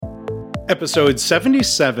Episode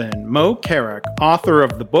 77, Mo Carrick, author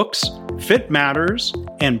of the books Fit Matters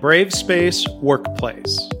and Brave Space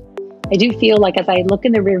Workplace. I do feel like as I look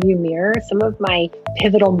in the rearview mirror, some of my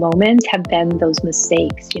pivotal moments have been those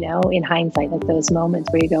mistakes, in hindsight, like those moments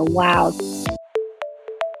where you go, wow.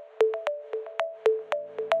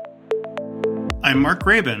 I'm Mark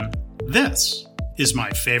Graban. This is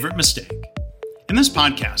My Favorite Mistake. In this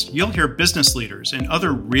podcast, you'll hear business leaders and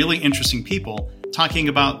other really interesting people talking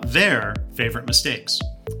about their favorite mistakes.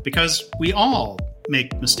 Because we all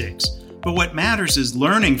make mistakes, but what matters is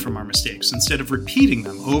learning from our mistakes instead of repeating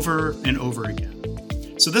them over and over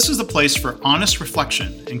again. So this is the place for honest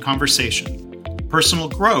reflection and conversation, personal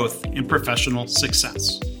growth and professional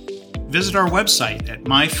success. Visit our website at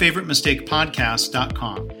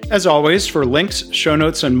myfavoritemistakepodcast.com. As always, for links, show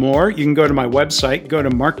notes, and more, you can go to my website, go to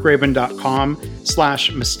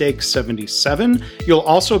markgraban.com/mistake77. You'll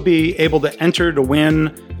also be able to enter to win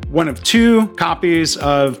one of 2 copies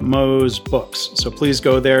of Mo's books. So please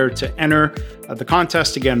go there to enter the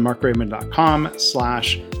contest. Again,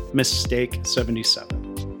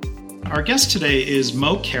 markgraban.com/mistake77. Our guest today is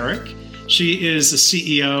Mo Carrick. She is the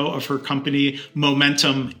CEO of her company,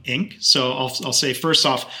 Momentum Inc. So I'll say first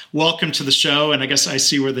off, welcome to the show. And I guess I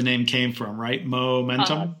see where the name came from, right?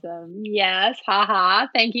 Momentum? Awesome. Yes. Haha.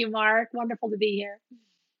 Thank you, Mark. Wonderful to be here.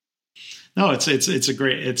 No, it's a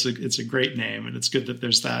great name, and it's good that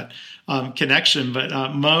there's that connection. But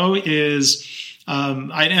Mo is, and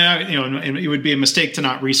it would be a mistake to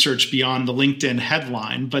not research beyond the LinkedIn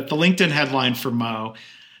headline. But the LinkedIn headline for Mo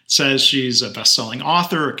says she's a best-selling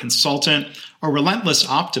author, a consultant, a relentless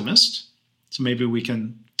optimist. So maybe we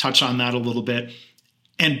can touch on that a little bit.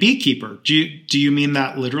 And beekeeper. Do you mean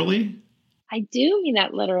that literally? I do mean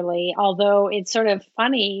that literally, although it's sort of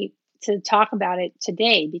funny to talk about it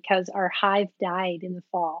today because our hive died in the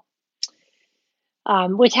fall,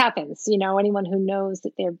 which happens. Anyone who knows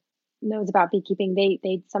about beekeeping,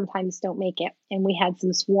 they sometimes don't make it. And we had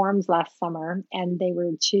some swarms last summer and they were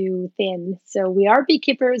too thin. So we are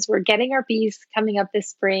beekeepers. We're getting our bees coming up this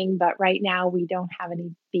spring, but right now we don't have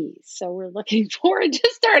any bees. So we're looking forward to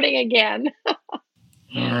starting again. All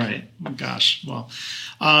right. Oh, gosh. Well,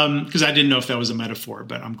 because I didn't know if that was a metaphor,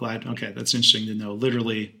 but I'm glad. Okay. That's interesting to know.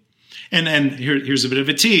 Literally. And here's a bit of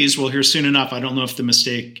a tease. We'll hear soon enough. I don't know if the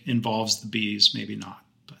mistake involves the bees. Maybe not.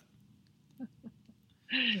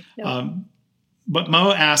 No. But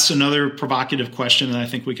Mo asks another provocative question that I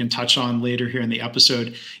think we can touch on later here in the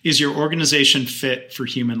episode. Is your organization fit for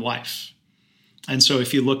human life? And so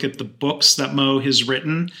if you look at the books that Mo has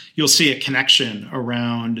written, you'll see a connection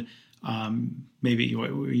around maybe what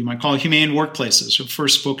you might call humane workplaces. The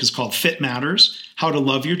first book is called Fit Matters, How to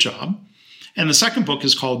Love Your Job. And the second book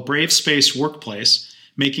is called Brave Space Workplace,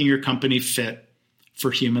 Making Your Company Fit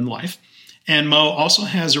for Human Life. And Mo also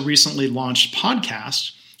has a recently launched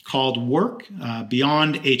podcast called Work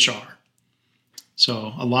Beyond HR.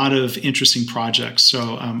 So a lot of interesting projects.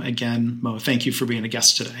 So again, Mo, thank you for being a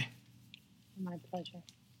guest today. My pleasure.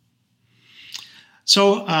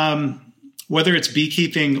 So whether it's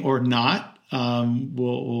beekeeping or not, I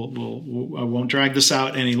won't drag this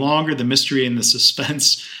out any longer, the mystery and the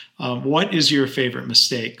suspense. What is your favorite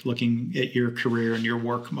mistake looking at your career and your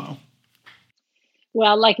work, Mo?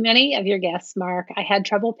 Well, like many of your guests, Mark, I had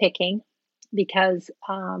trouble picking because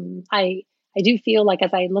I do feel like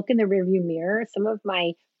as I look in the rearview mirror, some of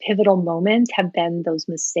my pivotal moments have been those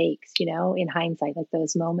mistakes, in hindsight, like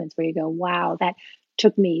those moments where you go, wow, that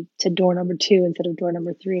took me to door number 2 instead of door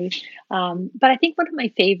number 3. But I think one of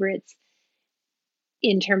my favorites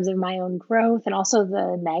in terms of my own growth and also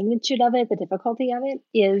the magnitude of it, the difficulty of it,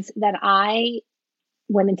 is that I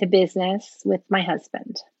went into business with my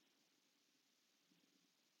husband.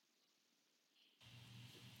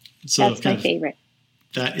 So that's my favorite.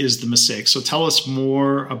 That is the mistake. So tell us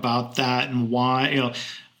more about that and why.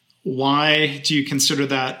 Why do you consider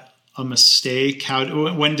that a mistake?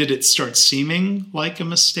 When did it start seeming like a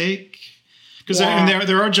mistake? Because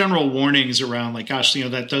there are general warnings around, like, gosh,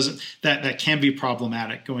 that can be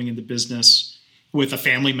problematic going into business with a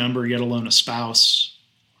family member, yet alone a spouse.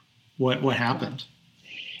 What happened?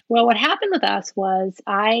 Well, what happened with us was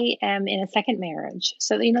I am in a second marriage.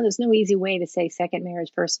 So, there's no easy way to say second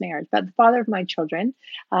marriage, first marriage. But the father of my children,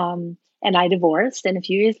 and I divorced. And a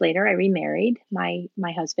few years later, I remarried my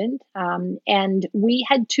husband. And we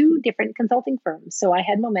had 2 different consulting firms. So I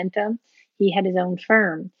had Momentum. He had his own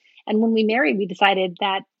firm. And when we married, we decided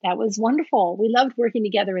that was wonderful. We loved working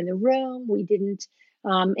together in the room. We didn't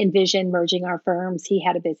envisioned merging our firms. He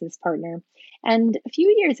had a business partner. And a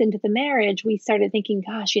few years into the marriage, we started thinking,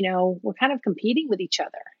 gosh, we're kind of competing with each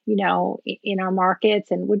other, in our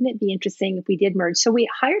markets. And wouldn't it be interesting if we did merge? So we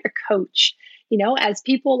hired a coach, as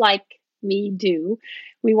people like me do.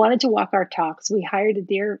 We wanted to walk our talks. We hired a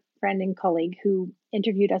dear friend and colleague who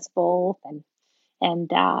interviewed us both and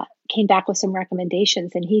came back with some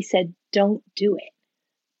recommendations. And he said, don't do it.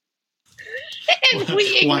 And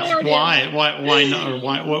we ignored him. Why not? Or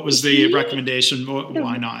what was the recommendation?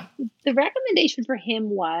 Why not? The recommendation for him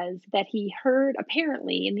was that he heard,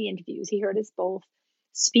 apparently in the interviews, he heard us both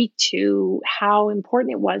speak to how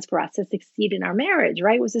important it was for us to succeed in our marriage,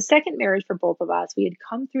 right? It was the second marriage for both of us. We had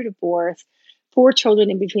come through divorce, 4 children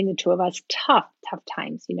in between the two of us, tough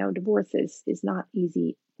times. Divorce is not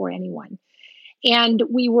easy for anyone. And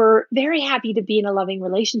we were very happy to be in a loving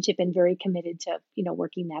relationship and very committed to,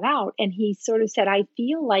 working that out. And he sort of said, I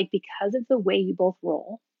feel like because of the way you both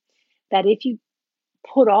roll, that if you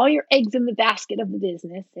put all your eggs in the basket of the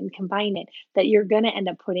business and combine it, that you're going to end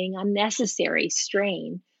up putting unnecessary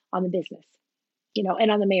strain on the business,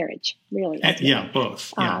 and on the marriage, really. Yeah,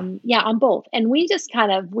 both. Yeah. On both. And we just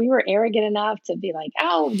we were arrogant enough to be like,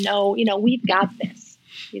 oh, no, we've got this.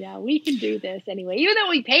 We can do this anyway, even though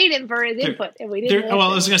we paid him for his input and we didn't. Well,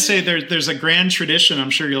 I was going to say there's a grand tradition I'm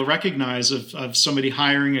sure you'll recognize of somebody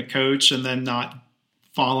hiring a coach and then not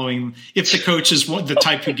following if the coach is the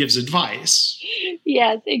type who gives advice.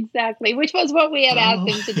 Yes, exactly. Which was what we had asked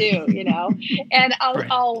him to do, And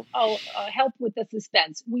I'll help with the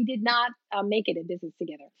suspense. We did not make it in business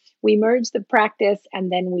together. We merged the practice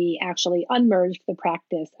and then we actually unmerged the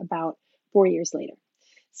practice about 4 years later.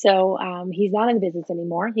 So he's not in the business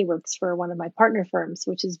anymore. He works for one of my partner firms,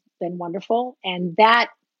 which has been wonderful. And that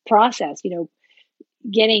process,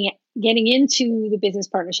 getting into the business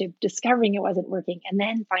partnership, discovering it wasn't working, and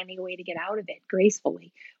then finding a way to get out of it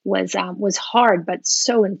gracefully was hard, but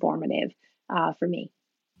so informative for me.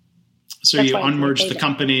 So that's you unmerged the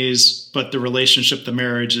companies, but the relationship, the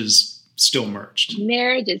marriage is still merged.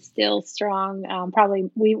 Marriage is still strong. Probably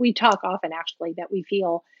we talk often actually that we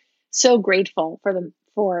feel so grateful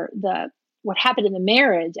for what happened in the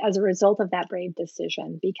marriage as a result of that brave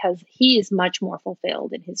decision, because he is much more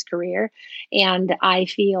fulfilled in his career. And I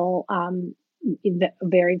feel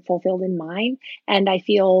very fulfilled in mine. And I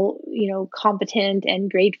feel, competent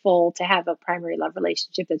and grateful to have a primary love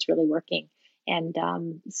relationship that's really working. And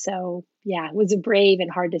so, yeah, it was a brave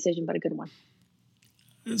and hard decision, but a good one.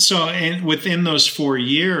 So, and within those 4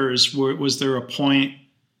 years, was there a point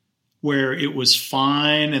where it was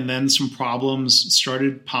fine and then some problems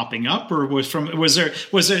started popping up, or was it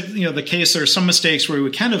the case there are some mistakes where we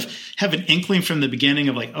kind of have an inkling from the beginning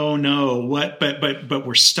of like, oh no, but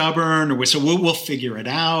we're stubborn, or we'll figure it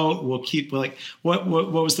out. We'll keep what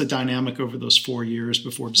was the dynamic over those 4 years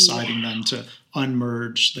before deciding then to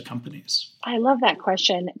unmerge the companies? I love that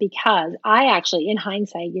question because I actually, in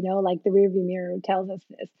hindsight, like the rearview mirror tells us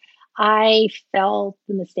this, I felt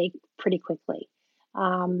the mistake pretty quickly.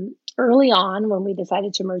 Early on, when we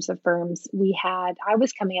decided to merge the firms, I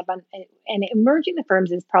was coming up on, and merging the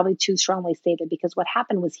firms is probably too strongly stated, because what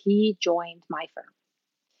happened was he joined my firm.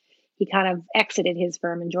 He kind of exited his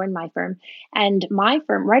firm and joined my firm. And my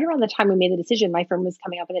firm, right around the time we made the decision, my firm was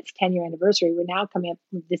coming up on its 10-year anniversary. We're now coming up,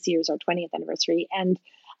 this year's our 20th anniversary. And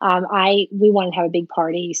we wanted to have a big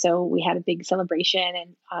party. So we had a big celebration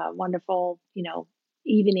and a wonderful,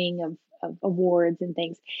 evening of awards and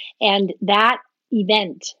things. And that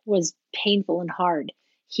event was painful and hard.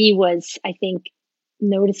 He was, I think,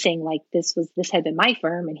 noticing like this had been my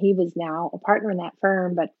firm and he was now a partner in that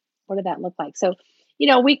firm, but what did that look like? So,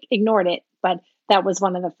 we ignored it, but that was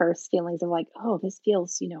one of the first feelings of like, oh, this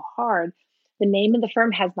feels, hard. The name of the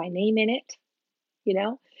firm has my name in it,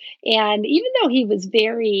 and even though he was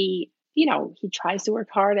very, he tries to work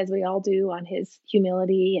hard, as we all do, on his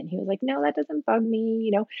humility. And he was like, no, that doesn't bug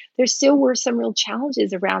me. There still were some real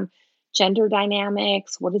challenges around gender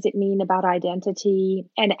dynamics. What does it mean about identity?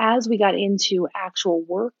 And as we got into actual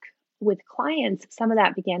work with clients, some of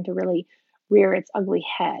that began to really rear its ugly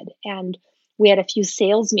head. And we had a few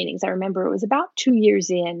sales meetings. I remember it was about 2 years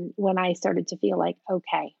in when I started to feel like,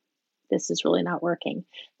 okay, this is really not working,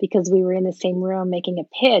 because we were in the same room making a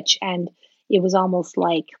pitch and it was almost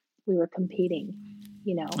like we were competing,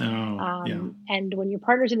 And when your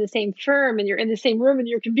partner's in the same firm and you're in the same room and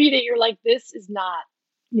you're competing, you're like, this is not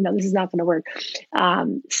going to work.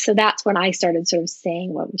 So that's when I started sort of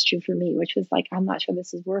saying what was true for me, which was like, I'm not sure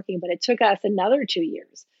this is working. But it took us another 2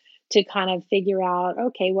 years to kind of figure out,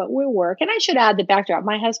 okay, what will work. And I should add the backdrop.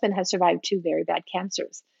 My husband has survived 2 very bad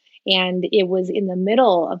cancers. And it was in the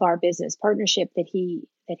middle of our business partnership that he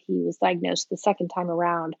that he was diagnosed the second time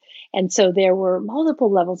around. And so there were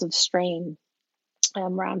multiple levels of strain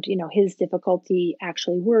around, his difficulty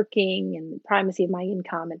actually working and the primacy of my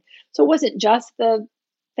income. And so it wasn't just the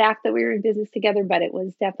fact that we were in business together, but it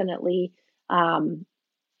was definitely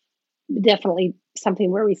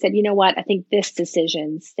something where we said, you know what, I think this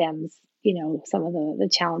decision stems, some of the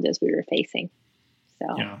challenges we were facing.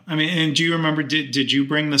 So, yeah. I mean, and do you remember, did you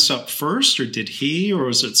bring this up first, or did he, or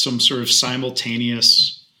was it some sort of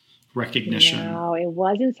simultaneous recognition? No, it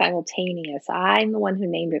wasn't simultaneous. I'm the one who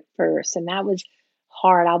named it first. And that was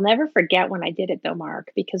hard. I'll never forget when I did it though,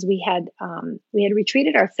 Mark, because we had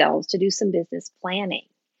retreated ourselves to do some business planning,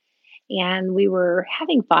 and we were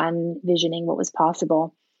having fun visioning what was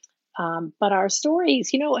possible. But our stories,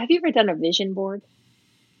 have you ever done a vision board?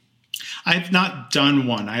 I've not done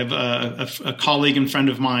one. I have a colleague and friend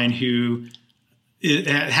of mine who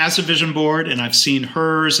has a vision board, and I've seen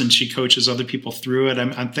hers, and she coaches other people through it.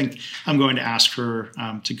 I think I'm going to ask her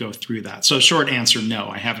to go through that. So short answer, no,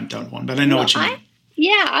 I haven't done one, but I know what you mean.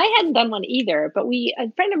 Yeah, I hadn't done one either, but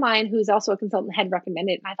a friend of mine who's also a consultant had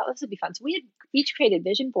recommended it, and I thought this would be fun. So we had each created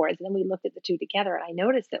vision boards, and then we looked at the two together, and I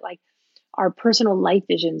noticed that like our personal life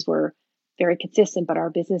visions were very consistent, but our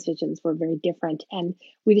business visions were very different. And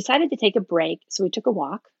we decided to take a break. So we took a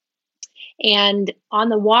walk. And on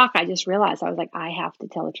the walk, I just realized, I was like, I have to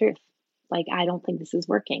tell the truth. Like, I don't think this is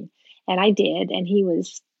working. And I did. And he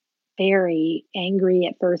was very angry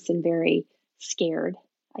at first and very scared,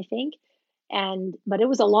 I think. But it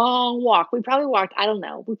was a long walk. We probably walked 8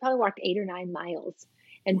 or 9 miles.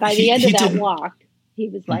 And by the end of that walk, he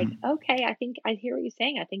was like, okay, I think I hear what you're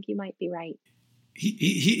saying. I think you might be right.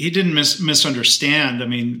 He didn't misunderstand. I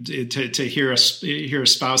mean, to hear a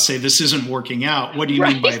spouse say, this isn't working out. What do you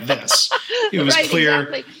mean by this? It was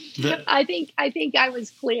clear. Exactly. I think I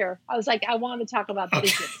was clear. I was like, I want to talk about the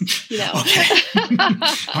business, Okay.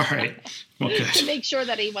 All right. Well, good. To make sure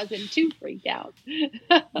that he wasn't too freaked out.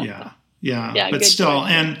 Yeah. But still,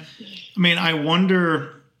 and I mean, I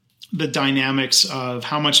wonder the dynamics of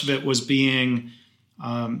how much of it was being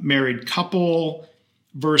married couple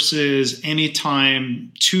versus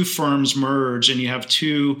anytime two firms merge and you have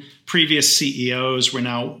two previous CEOs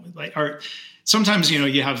sometimes,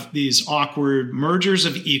 you have these awkward mergers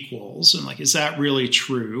of equals, and like, is that really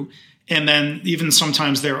true? And then even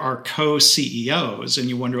sometimes there are co-CEOs, and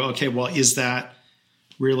you wonder, okay, well, is that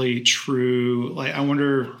really true? Like, I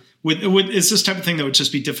wonder, is this type of thing that would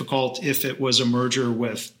just be difficult if it was a merger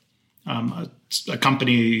with a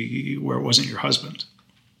company where it wasn't your husband?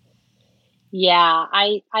 Yeah,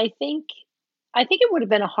 I think it would have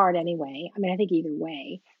been a hard anyway. I mean, I think either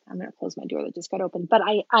way. I'm going to close my door that just got open. But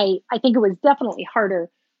I think it was definitely harder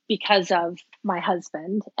because of my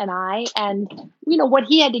husband and I, and what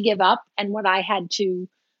he had to give up and what I had to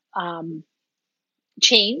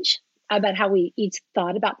change about how we each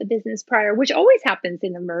thought about the business prior, which always happens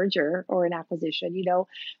in a merger or an acquisition.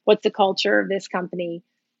 What's the culture of this company?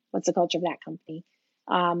 What's the culture of that company?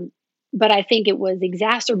 But I think it was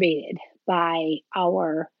exacerbated by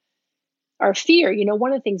our fear.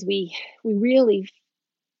 One of the things we really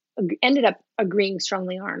ended up agreeing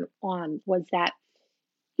strongly on was that,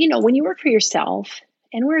 when you work for yourself,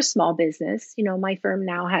 and we're a small business, my firm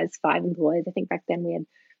now has 5 employees. I think back then we had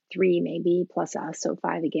 3 maybe plus us, so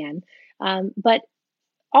 5 again. But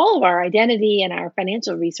all of our identity and our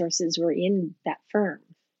financial resources were in that firm.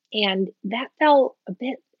 And that felt a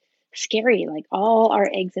bit scary, like all our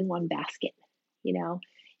eggs in one basket,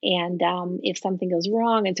 and if something goes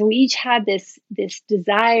wrong. And so we each had this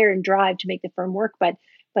desire and drive to make the firm work, but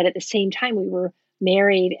at the same time, we were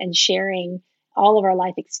married and sharing all of our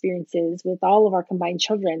life experiences with all of our combined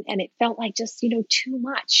children. And it felt like just, too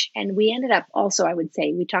much. And we ended up also, I would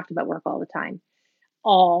say, we talked about work all the time.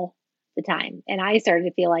 And I started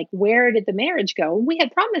to feel like, where did the marriage go? We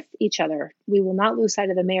had promised each other we will not lose sight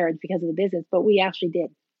of the marriage because of the business, but we actually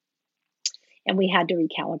did. And we had to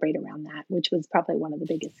recalibrate around that, which was probably one of the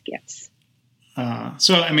biggest gifts.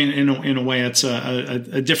 So, I mean, in a way, it's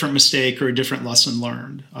a different mistake or a different lesson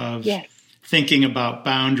learned of thinking about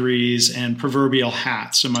boundaries and proverbial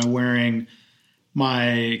hats. Am I wearing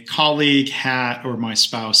my colleague hat or my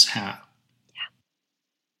spouse hat?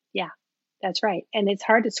 Yeah, that's right. And it's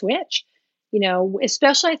hard to switch,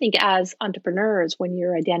 especially I think as entrepreneurs, when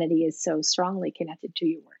your identity is so strongly connected to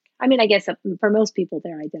your work. I mean, I guess for most people,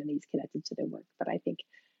 their identity is connected to their work, but I think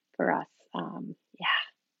for us,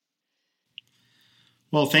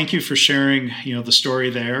 Well, thank you for sharing, the story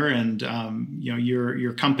there, and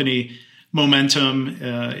your company momentum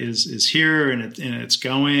is here and it's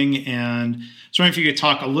going. And so, if you could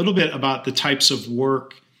talk a little bit about the types of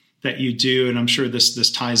work that you do, and I'm sure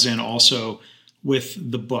this ties in also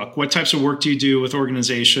with the book? What types of work do you do with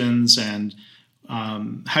organizations, and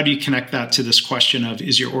how do you connect that to this question of,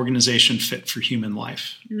 is your organization fit for human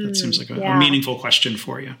life? That seems like a meaningful question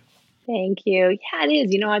for you. Thank you. Yeah, it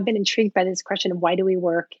is. I've been intrigued by this question of why do we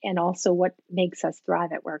work, and also what makes us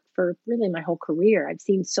thrive at work for really my whole career. I've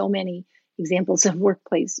seen so many examples of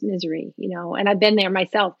workplace misery, and I've been there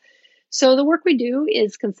myself. So the work we do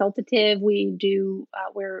is consultative. We do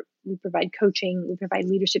where we provide coaching, we provide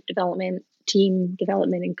leadership development, team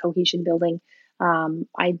development, and cohesion building.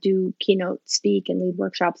 I do keynote speak and lead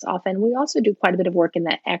workshops often. We also do quite a bit of work in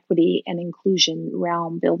the equity and inclusion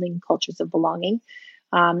realm, building cultures of belonging.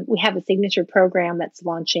 We have a signature program that's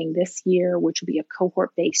launching this year, which will be a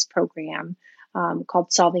cohort-based program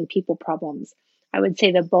called Solving People Problems. I would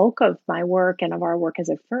say the bulk of my work and of our work as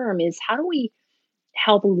a firm is how do we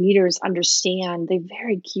help leaders understand the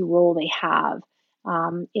very key role they have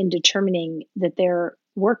in determining that their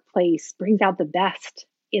workplace brings out the best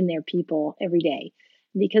in their people every day.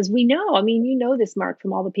 Because we know, this, Mark,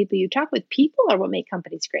 from all the people you talk with, people are what make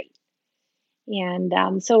companies great.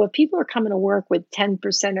 And so if people are coming to work with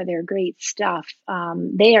 10% of their great stuff,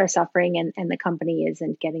 they are suffering, and the company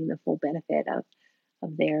isn't getting the full benefit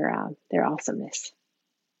of their awesomeness.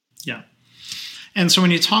 Yeah. And so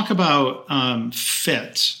when you talk about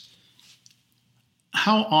fit,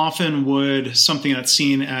 how often would something that's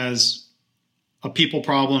seen as a people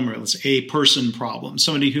problem, or let's say a person problem,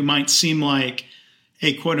 somebody who might seem like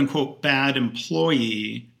a quote unquote bad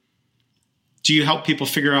employee, do you help people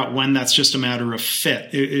figure out when that's just a matter of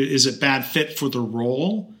fit? Is it bad fit for the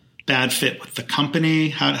role, bad fit with the company?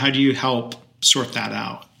 How do you help sort that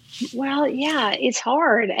out? Well, yeah, it's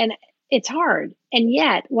hard. And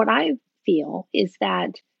yet what I feel is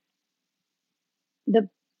that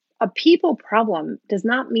a people problem does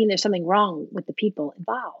not mean there's something wrong with the people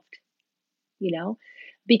involved,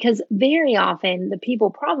 because very often the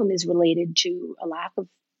people problem is related to a lack of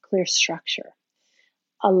clear structure,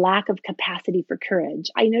 a lack of capacity for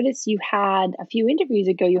courage. I noticed you had a few interviews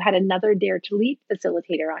ago, you had another Dare to Lead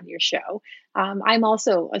facilitator on your show. I'm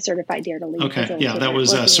also a certified Dare to Lead facilitator. Yeah, that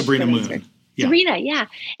was Sabrina Moon. Yeah. Sabrina, yeah.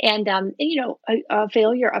 And a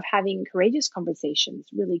failure of having courageous conversations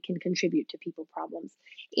really can contribute to people problems.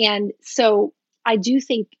 And so I do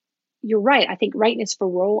think you're right. I think rightness for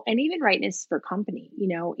role and even rightness for company,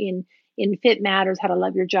 in Fit Matters, How to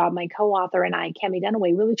Love Your Job, my co-author and I, Cami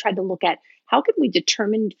Dunaway, really tried to look at how can we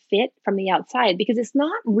determine fit from the outside? Because it's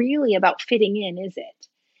not really about fitting in, is it?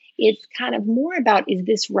 It's kind of more about, is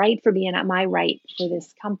this right for me and am I right for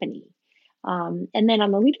this company? And then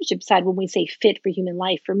on the leadership side, when we say fit for human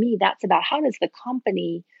life, for me, that's about how does the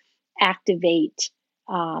company activate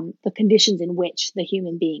the conditions in which the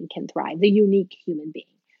human being can thrive, the unique human being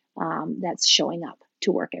that's showing up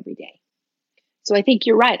to work every day. So I think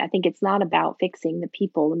you're right. I think it's not about fixing the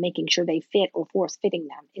people and making sure they fit or force fitting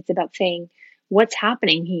them. It's about saying what's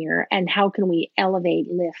happening here and how can we elevate,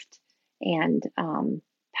 lift, and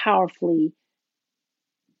powerfully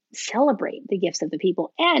celebrate the gifts of the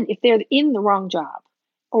people. And if they're in the wrong job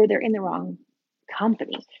or they're in the wrong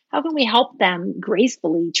company, how can we help them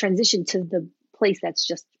gracefully transition to the place that's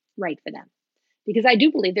just right for them? Because I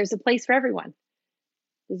do believe there's a place for everyone.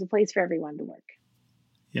 There's a place for everyone to work.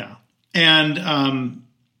 Yeah. And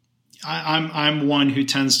I'm one who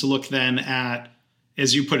tends to look then at,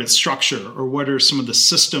 as you put it, structure, or what are some of the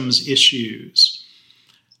systems issues.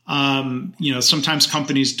 Sometimes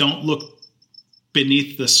companies don't look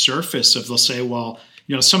beneath the surface of, they'll say, well,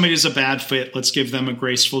 somebody's a bad fit. Let's give them a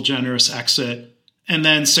graceful, generous exit. And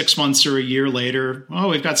then 6 months or a year later,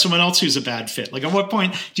 we've got someone else who's a bad fit. Like, at what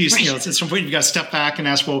point do you, at some point you've got to step back and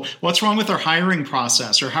ask, well, what's wrong with our hiring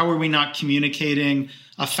process? Or how are we not communicating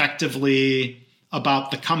effectively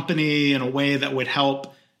about the company in a way that would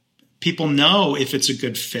help people know if it's a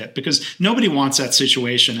good fit? Because nobody wants that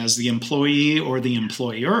situation as the employee or the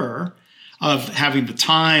employer of having the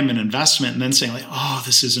time and investment and then saying like,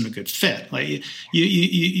 this isn't a good fit. Like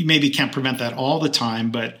you maybe can't prevent that all the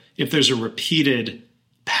time, but if there's a repeated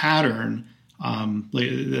pattern,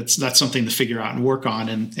 that's something to figure out and work on.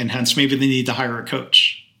 And hence maybe they need to hire a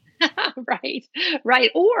coach. Right.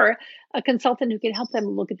 Or a consultant who can help them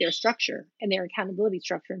look at their structure and their accountability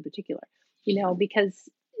structure in particular, because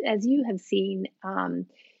as you have seen,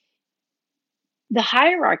 the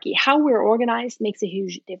hierarchy, how we're organized, makes a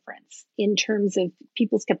huge difference in terms of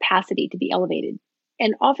people's capacity to be elevated.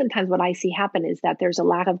 And oftentimes what I see happen is that there's a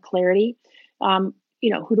lack of clarity.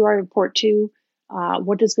 Who do I report to?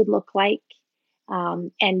 What does good look like?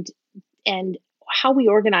 And how we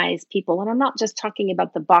organize people. And I'm not just talking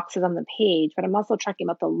about the boxes on the page, but I'm also talking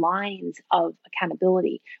about the lines of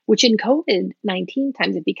accountability, which in COVID-19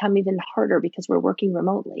 times have become even harder because we're working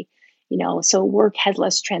remotely. So work has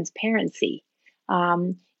less transparency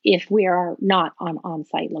if we are not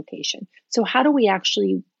on-site location. So how do we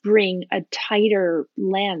actually bring a tighter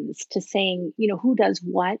lens to saying, who does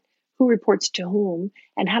what, who reports to whom,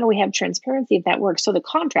 and how do we have transparency if that works? So the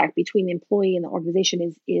contract between the employee and the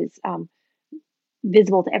organization is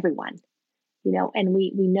visible to everyone, and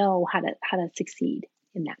we know how to succeed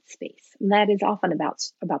in that space. And that is often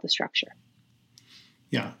about the structure.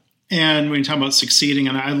 Yeah. And when you talk about succeeding,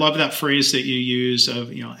 and I love that phrase that you use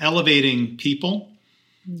of, elevating people.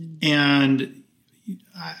 And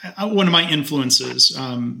one of my influences,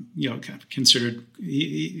 considered,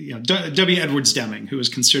 W. Edwards Deming, who was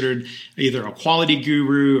considered either a quality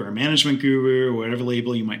guru or a management guru or whatever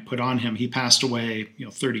label you might put on him. He passed away,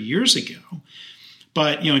 30 years ago.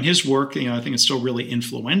 But, in his work, I think it's still really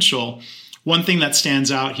influential. One thing that stands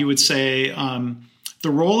out, he would say, the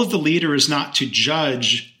role of the leader is not to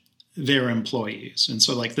judge their employees. And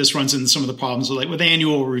so this runs into some of the problems with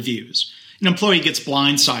annual reviews. An employee gets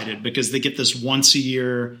blindsided because they get this once a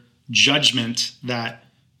year judgment that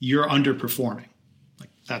you're underperforming.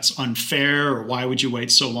 That's unfair, or why would you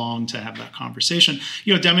wait so long to have that conversation?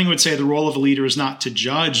 Deming would say the role of a leader is not to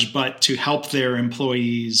judge, but to help their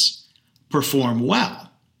employees perform well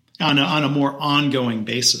on a more ongoing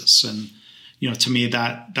basis. And, to me,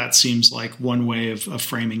 that seems like one way of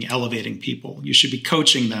framing elevating people. You should be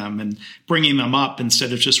coaching them and bringing them up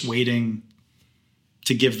instead of just waiting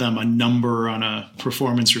to give them a number on a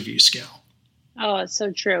performance review scale. Oh, it's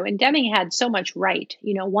so true. And Deming had so much right,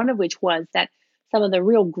 one of which was that some of the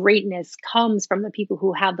real greatness comes from the people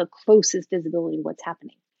who have the closest visibility to what's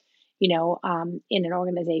happening, in an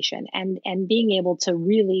organization, and being able to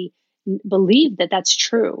really believe that that's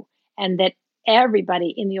true, and that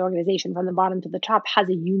everybody in the organization from the bottom to the top has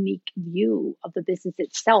a unique view of the business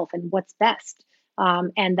itself and what's best.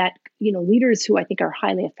 And that, leaders who I think are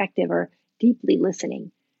highly effective are deeply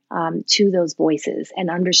listening to those voices and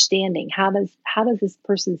understanding how does this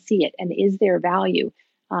person see it, and is there value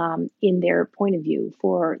in their point of view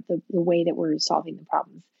for the way that we're solving the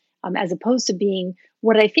problems, as opposed to being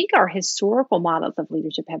what I think our historical models of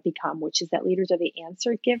leadership have become, which is that leaders are the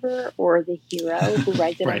answer giver or the hero who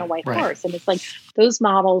rides in on a white horse. And it's those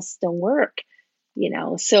models don't work.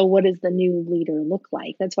 So what does the new leader look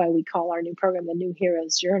like? That's why we call our new program the New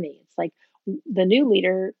Hero's Journey. It's the new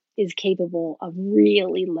leader is capable of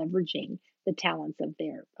really leveraging the talents of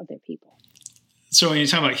their people. So when you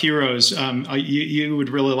talk about heroes, you would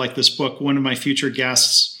really like this book. One of my future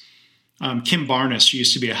guests, Kim Barnes, she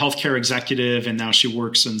used to be a healthcare executive, and now she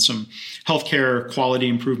works in some healthcare quality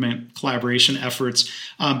improvement collaboration efforts.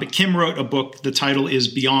 But Kim wrote a book. The title is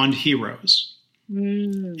Beyond Heroes.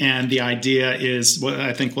 And the idea is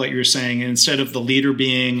I think what you're saying, instead of the leader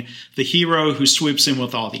being the hero who swoops in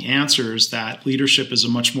with all the answers, that leadership is a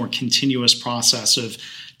much more continuous process of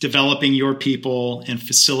developing your people and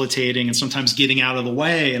facilitating and sometimes getting out of the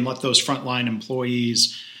way and let those frontline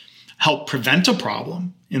employees help prevent a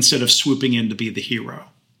problem instead of swooping in to be the hero.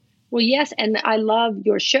 Well, yes. And I love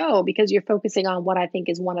your show because you're focusing on what I think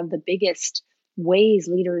is one of the biggest ways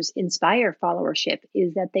leaders inspire followership,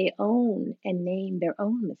 is that they own and name their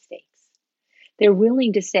own mistakes. They're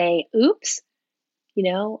willing to say, oops,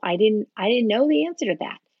 I didn't know the answer to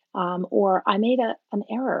that. Or I made an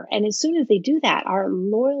error. And as soon as they do that, our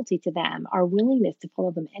loyalty to them, our willingness to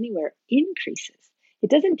follow them anywhere increases. It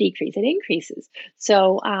doesn't decrease, it increases.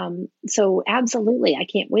 So absolutely, I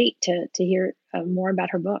can't wait to hear more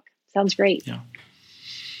about her book. Sounds great. Yeah.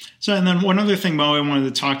 So, and then one other thing, Mo, I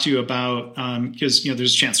wanted to talk to you about, because,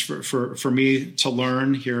 there's a chance for me to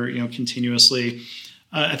learn here, continuously.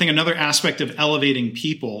 I think another aspect of elevating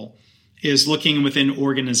people is looking within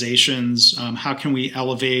organizations. How can we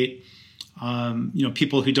elevate,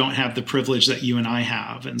 people who don't have the privilege that you and I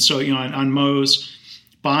have? And so, on Mo's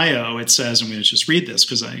bio, it says, I'm going to just read this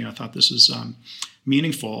because I thought this is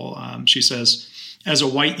meaningful. She says, as a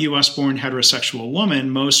white U.S.-born heterosexual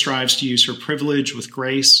woman, Mo strives to use her privilege with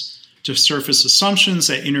grace to surface assumptions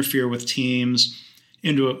that interfere with teams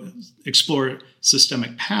and to explore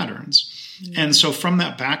systemic patterns. Mm-hmm. And so from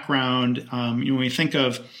that background, when we think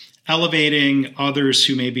of elevating others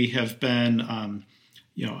who maybe have been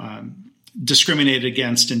discriminated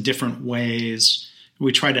against in different ways,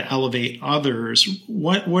 we try to elevate others.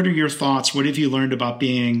 What are your thoughts? What have you learned about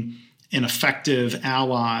being an effective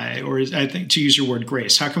ally, or I think to use your word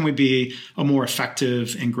grace, how can we be a more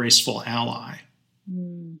effective and graceful ally?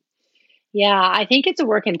 Yeah, I think it's a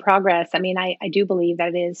work in progress. I mean, I do believe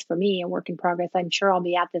that it is for me a work in progress. I'm sure I'll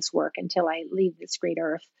be at this work until I leave this great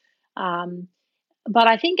earth. Um, but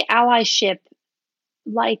I think allyship,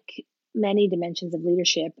 like many dimensions of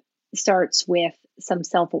leadership, starts with some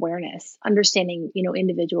self-awareness, understanding,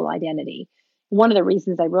 individual identity. One of the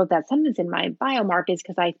reasons I wrote that sentence in my bio, Mark, is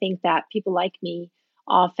because I think that people like me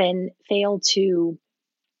often fail to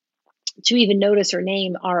even notice or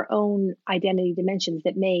name our own identity dimensions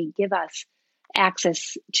that may give us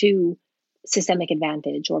access to systemic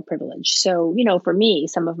advantage or privilege. So, for me,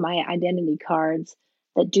 some of my identity cards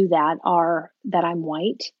that do that are that I'm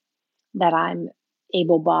white, that I'm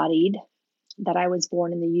able bodied, that I was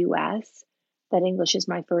born in the US, that English is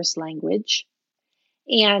my first language.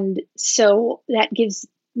 And so that gives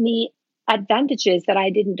me advantages that I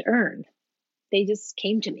didn't earn. They just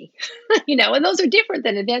came to me, and those are different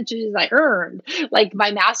than advantages I earned, like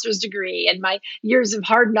my master's degree and my years of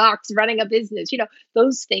hard knocks running a business.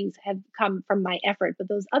 Those things have come from my effort, but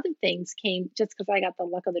those other things came just because I got the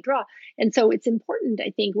luck of the draw. And so it's important,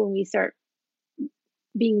 I think, when we start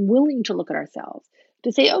being willing to look at ourselves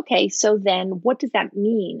to say, okay, so then what does that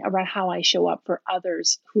mean about how I show up for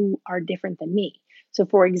others who are different than me? So,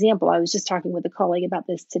 for example, I was just talking with a colleague about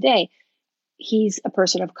this today. He's a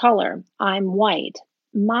person of color. I'm white.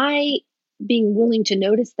 My being willing to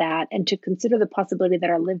notice that and to consider the possibility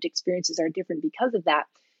that our lived experiences are different because of that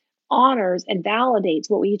honors and validates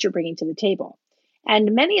what we each are bringing to the table.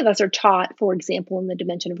 And many of us are taught, for example, in the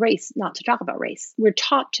dimension of race, not to talk about race. We're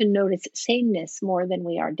taught to notice sameness more than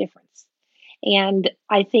we are difference. And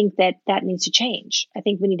I think that needs to change. I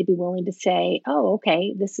think we need to be willing to say, oh,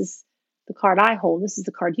 okay, this is the card I hold. This is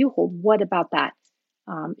the card you hold. What about that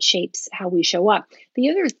shapes how we show up? The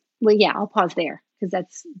other, well, yeah, I'll pause there because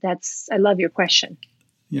that's, I love your question.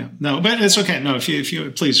 Yeah, no, but it's okay. No, if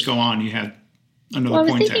you please go on, you had another I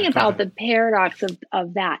was point thinking about the paradox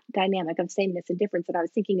of that dynamic of sameness and difference. And I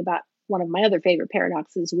was thinking about one of my other favorite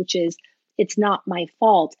paradoxes, which is it's not my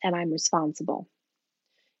fault and I'm responsible.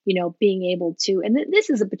 Being able to, and this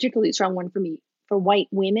is a particularly strong one for me, for white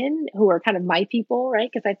women who are kind of my people, right?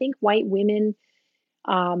 Because I think white women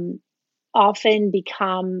often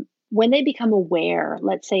when they become aware,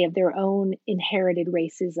 let's say, of their own inherited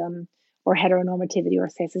racism or heteronormativity or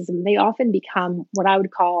sexism, they often become what I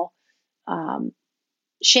would call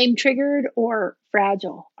shame triggered or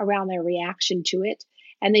fragile around their reaction to it.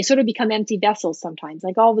 And they sort of become empty vessels sometimes.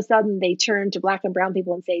 Like all of a sudden they turn to Black and brown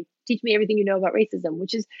people and say, teach me everything you know about racism,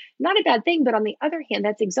 which is not a bad thing. But on the other hand,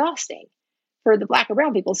 that's exhausting for the Black and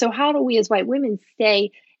brown people. So how do we as white women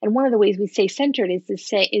stay? And one of the ways we stay centered is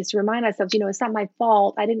to remind ourselves, it's not my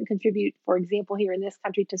fault. I didn't contribute, for example, here in this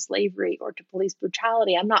country to slavery or to police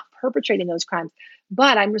brutality. I'm not perpetrating those crimes,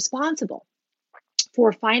 but I'm responsible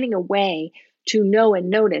for finding a way to know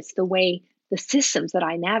and notice the way the systems that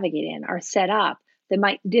I navigate in are set up that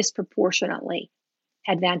might disproportionately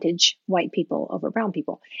advantage white people over brown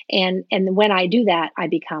people. And when I do that, I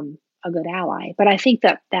become a good ally. But I think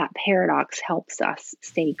that paradox helps us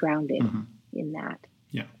stay grounded in that.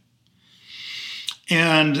 Yeah.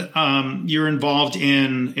 And you're involved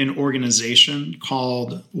in an organization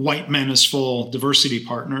called White Men is Full Diversity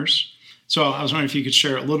Partners. So I was wondering if you could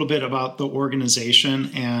share a little bit about the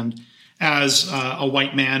organization, and as a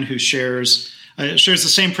white man who shares the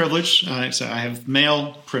same privilege. So I have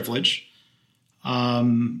male privilege.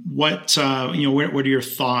 What are your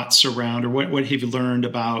thoughts around, or what have you learned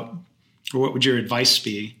about, or what would your advice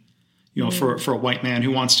be, for a white man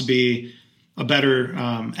who wants to be a better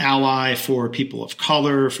ally for people of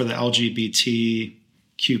color, for the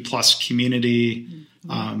LGBTQ plus community,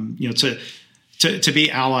 to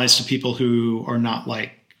be allies to people who are not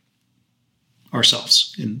like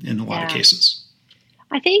ourselves in a lot of cases?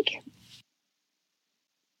 I think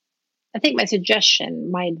my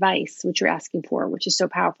suggestion, my advice, which you're asking for, which is so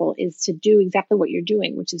powerful, is to do exactly what you're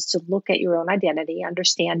doing, which is to look at your own identity,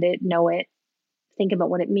 understand it, know it, think about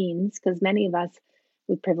what it means, because many of us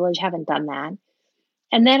with privilege haven't done that.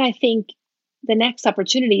 And then I think the next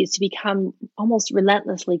opportunity is to become almost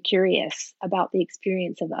relentlessly curious about the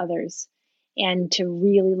experience of others and to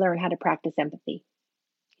really learn how to practice empathy,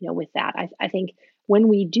 with that. I think when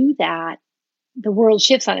we do that, the world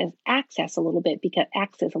shifts on its axis a little bit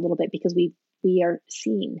because we are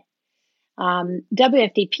seen.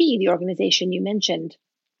 WFDP, the organization you mentioned,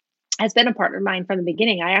 has been a partner of mine from the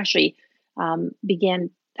beginning. I actually began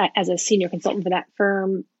as a senior consultant for that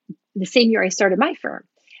firm the same year I started my firm.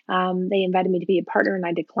 They invited me to be a partner, and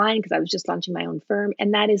I declined because I was just launching my own firm.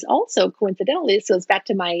 And that is also coincidentally, this goes back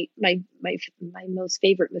to my most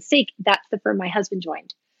favorite mistake. That's the firm my husband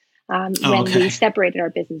joined. When we separated our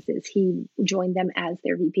businesses, he joined them as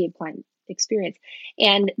their VP of client experience.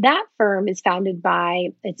 And that firm is founded by,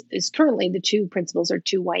 it's currently the two principals are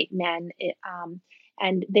two white men.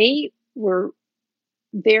 And they were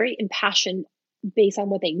very impassioned based on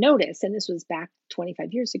what they noticed. And this was back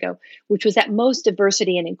 25 years ago, which was that most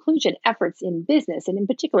diversity and inclusion efforts in business, and in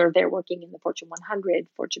particular, they're working in the Fortune 100,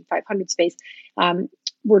 Fortune 500 space,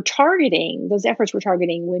 those efforts were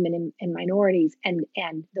targeting women and minorities, and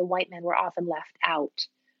the white men were often left out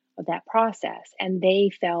of that process. And they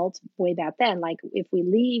felt way back then, like if we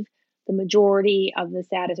leave the majority of the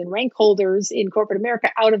status and rank holders in corporate America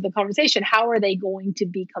out of the conversation, how are they going to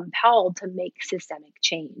be compelled to make systemic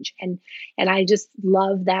change? And I just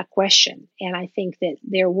love that question. And I think that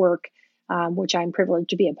their work, which I'm privileged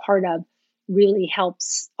to be a part of, really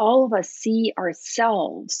helps all of us see our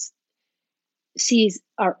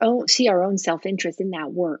own self-interest in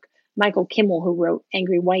that work. Michael Kimmel, who wrote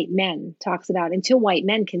Angry White Men, talks about until white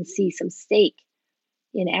men can see some stake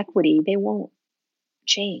in equity, they won't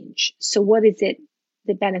change. So what is it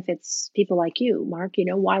that benefits people like you, Mark?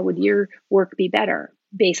 Why would your work be better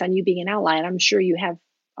based on you being an ally? And I'm sure you have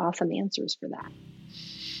awesome answers for that.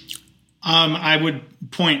 I would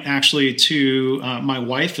point actually to my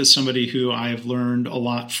wife as somebody who I've learned a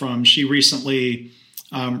lot from. She recently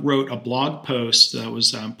wrote a blog post that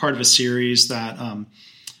was part of a series that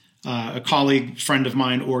a colleague friend of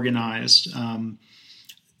mine organized,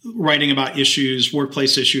 writing about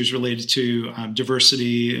workplace issues related to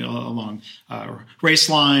diversity along race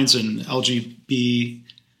lines and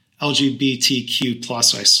LGBTQ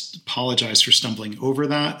plus. I apologize for stumbling over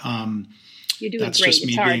that. You're doing that's great. Just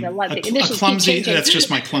me it's hard. being a clumsy. That's just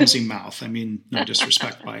my clumsy mouth. I mean, no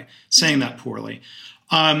disrespect by saying that poorly.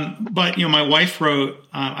 But my wife wrote,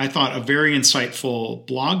 I thought, a very insightful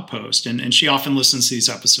blog post, and she often listens to these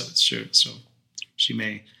episodes, so she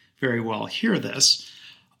may very well hear this.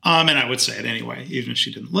 And I would say it anyway, even if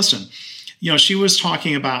she didn't listen. She was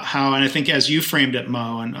talking about how, and I think as you framed it,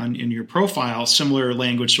 Mo, in your profile, similar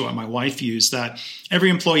language to what my wife used, that every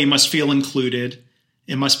employee must feel included.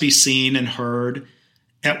 It must be seen and heard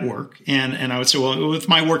at work. And I would say, well, with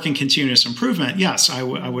my work in continuous improvement, yes, I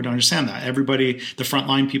would understand that. Everybody, the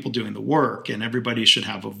frontline people doing the work, and everybody should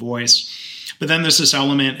have a voice. But then there's this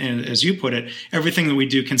element, and as you put it, everything that we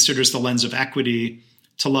do considers the lens of equity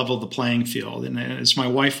to level the playing field. And as my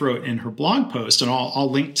wife wrote in her blog post, and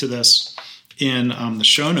I'll link to this in the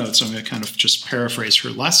show notes, I'm going to kind of just paraphrase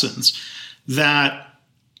her lessons, that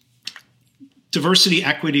diversity,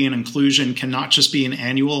 equity, and inclusion cannot just be an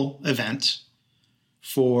annual event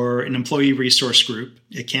for an employee resource group.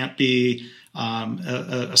 It can't be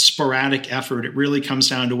a sporadic effort. It really comes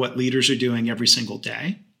down to what leaders are doing every single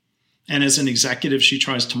day. And as an executive, she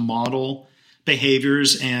tries to model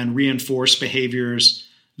behaviors and reinforce behaviors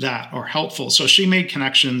that are helpful. So she made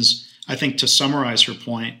connections, I think, to summarize her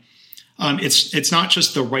point. It's not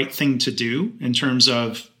just the right thing to do in terms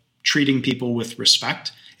of treating people with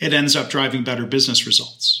respect. It ends up driving better business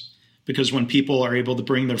results, because when people are able to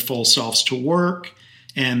bring their full selves to work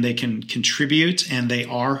and they can contribute and they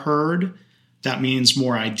are heard, that means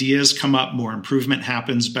more ideas come up, more improvement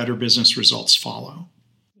happens, better business results follow.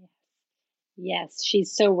 Yes,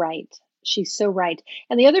 she's so right. She's so right.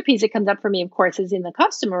 And the other piece that comes up for me, of course, is in the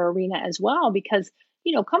customer arena as well, because,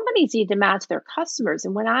 companies need to match their customers.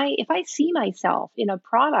 And if I see myself in a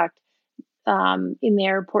product, in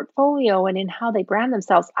their portfolio and in how they brand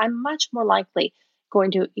themselves, I'm much more likely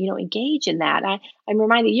going to, engage in that. I'm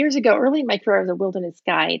reminded years ago, early in my career, I was a wilderness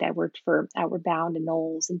guide. I worked for Outward Bound and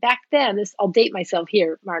Knowles. And back then, I'll date myself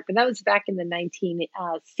here, Mark, but that was back in the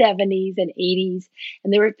 1970s and 80s.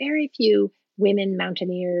 And there were very few women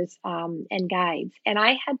mountaineers and guides. And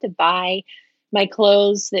I had to buy my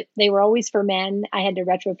clothes that they were always for men. I had to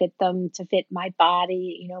retrofit them to fit my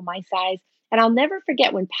body, my size. And I'll never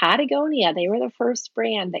forget when Patagonia, they were the first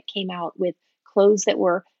brand that came out with clothes that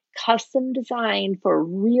were custom designed for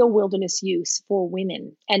real wilderness use for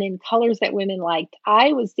women and in colors that women liked.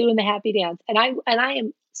 I was doing the happy dance, and I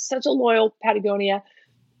am such a loyal Patagonia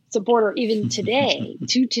supporter even today.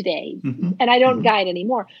 And I don't guide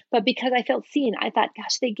anymore, but because I felt seen, I thought,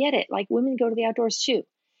 gosh, they get it. Like, women go to the outdoors too.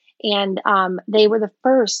 And they were the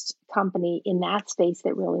first company in that space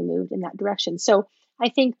that really moved in that direction. So I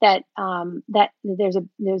think that I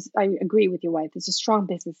agree with your wife. There's a strong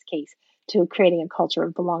business case to creating a culture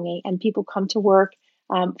of belonging, and people come to work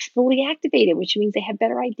fully activated, which means they have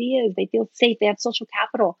better ideas, they feel safe, they have social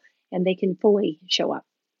capital, and they can fully show up.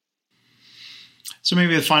 So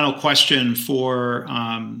maybe the final question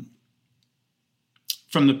from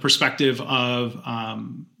the perspective of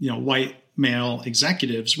white male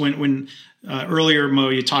executives. When earlier, Mo,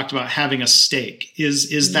 you talked about having a stake.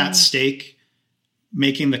 Is that stake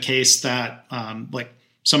making the case that like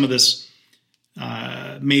some of this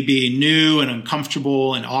may be new and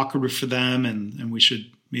uncomfortable and awkward for them, and we should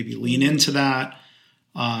maybe lean into that.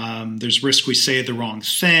 There's risk we say the wrong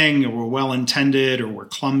thing, or we're well-intended, or we're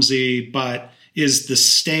clumsy. But is the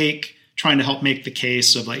stake trying to help make the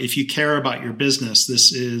case of, like, if you care about your business,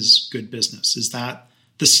 this is good business? Is that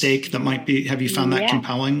the stake that might be? Have you found that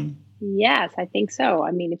compelling? Yes, I think so.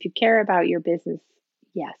 I mean, if you care about your business,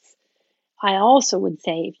 yes. I also would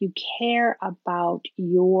say if you care about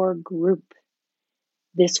your group,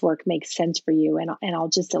 this work makes sense for you. And I'll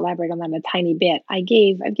just elaborate on that a tiny bit. I've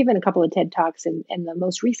given a couple of TED Talks, and the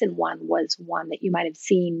most recent one was one that you might have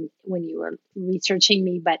seen when you were researching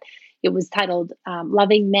me, but it was titled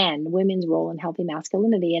Loving Men, Women's Role in Healthy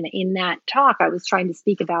Masculinity. And in that talk, I was trying to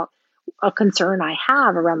speak about a concern I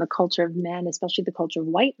have around the culture of men, especially the culture of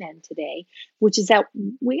white men today, which is that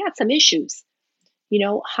we got some issues,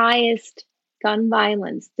 highest gun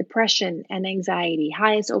violence, depression and anxiety,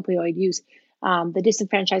 highest opioid use, the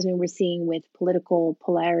disenfranchisement we're seeing with political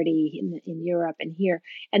polarity in Europe and here.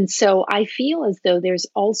 And so I feel as though there's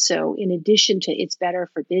also, in addition to it's better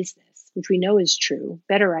for business, which we know is true,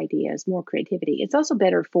 better ideas, more creativity, it's also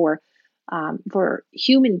better for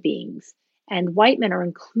human beings. And white men are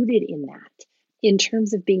included in that in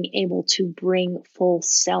terms of being able to bring full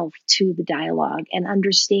self to the dialogue and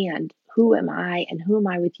understand who am I and who am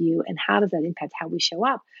I with you, and how does that impact how we show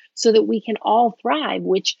up so that we can all thrive,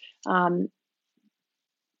 which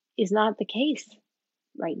is not the case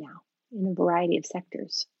right now in a variety of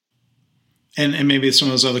sectors. And maybe some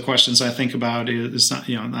of those other questions I think about is not,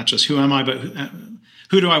 not just who am I, but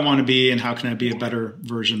who do I want to be, and how can I be a better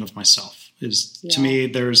version of myself? To me,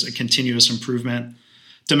 there's a continuous improvement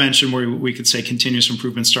dimension where we could say continuous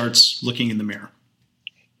improvement starts looking in the mirror.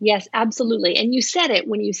 Yes, absolutely. And you said it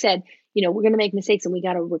when you said, we're going to make mistakes and we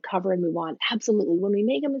got to recover and move on. Absolutely. When we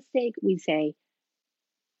make a mistake, we say,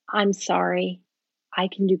 I'm sorry, I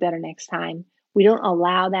can do better next time. We don't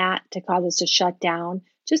allow that to cause us to shut down.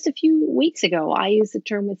 Just a few weeks ago, I used the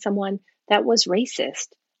term with someone that was racist.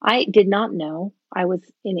 I did not know. I was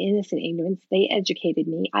in innocent ignorance. They educated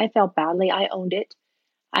me. I felt badly. I owned it.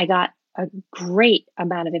 I got a great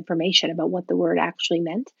amount of information about what the word actually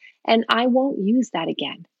meant. And I won't use that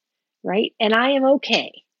again, right? And I am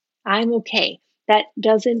okay. I'm okay. That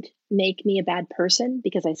doesn't make me a bad person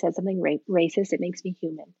because I said something racist. It makes me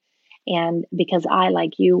human. And because I,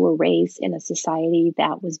 like you, were raised in a society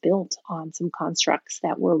that was built on some constructs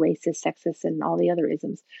that were racist, sexist, and all the other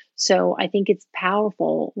isms. So I think it's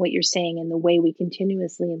powerful what you're saying, and the way we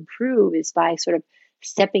continuously improve is by sort of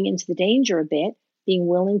stepping into the danger a bit, being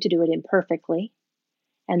willing to do it imperfectly,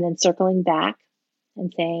 and then circling back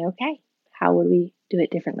and saying, okay, how would we do it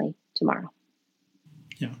differently tomorrow?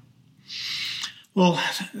 Yeah. Well,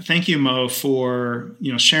 thank you, Mo, for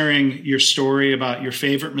sharing your story about your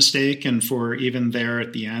favorite mistake, and for even there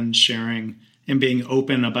at the end sharing and being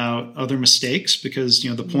open about other mistakes, because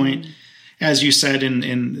the point, as you said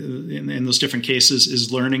in those different cases,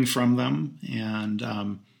 is learning from them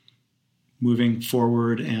and moving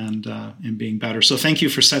forward and being better. So thank you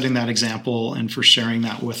for setting that example and for sharing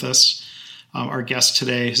that with us. Our guest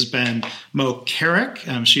today has been Mo Carrick.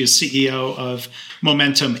 She is CEO of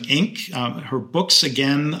Momentum Inc. Her books,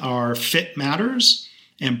 again, are Fit Matters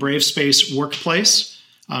and Brave Space Workplace.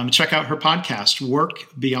 Check out her podcast,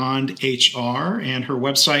 Work Beyond HR, and her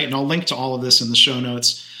website, and I'll link to all of this in the show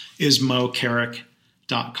notes, is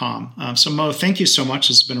mocarrick.com. So Mo, thank you so much.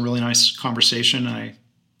 It's been a really nice conversation.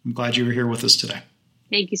 I'm glad you were here with us today.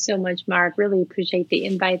 Thank you so much, Mark. Really appreciate the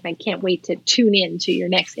invite. I can't wait to tune in to your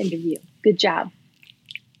next interview. Good job.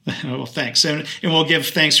 Well, thanks. And we'll give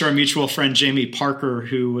thanks to our mutual friend, Jamie Parker,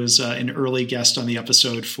 who was an early guest on the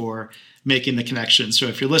episode, for making the connection. So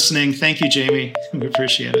if you're listening, thank you, Jamie. We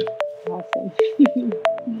appreciate it. Awesome.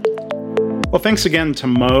 Well, thanks again to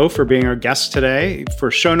Mo for being our guest today.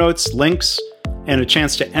 For show notes, links, and a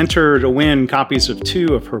chance to enter to win copies of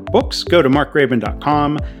 2 of her books, go to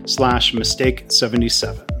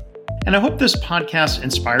markgraban.com/mistake77. And I hope this podcast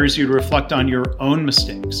inspires you to reflect on your own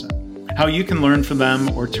mistakes, how you can learn from them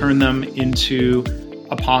or turn them into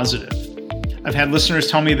a positive. I've had listeners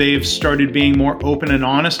tell me they've started being more open and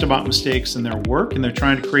honest about mistakes in their work, and they're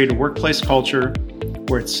trying to create a workplace culture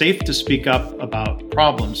where it's safe to speak up about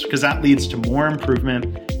problems, because that leads to more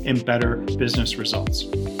improvement and better business results.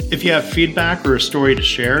 If you have feedback or a story to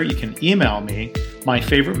share, you can email me,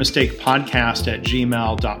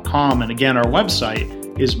 myfavoritemistakepodcast@gmail.com. And again, our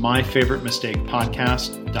website is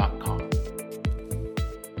myfavoritemistakepodcast.com.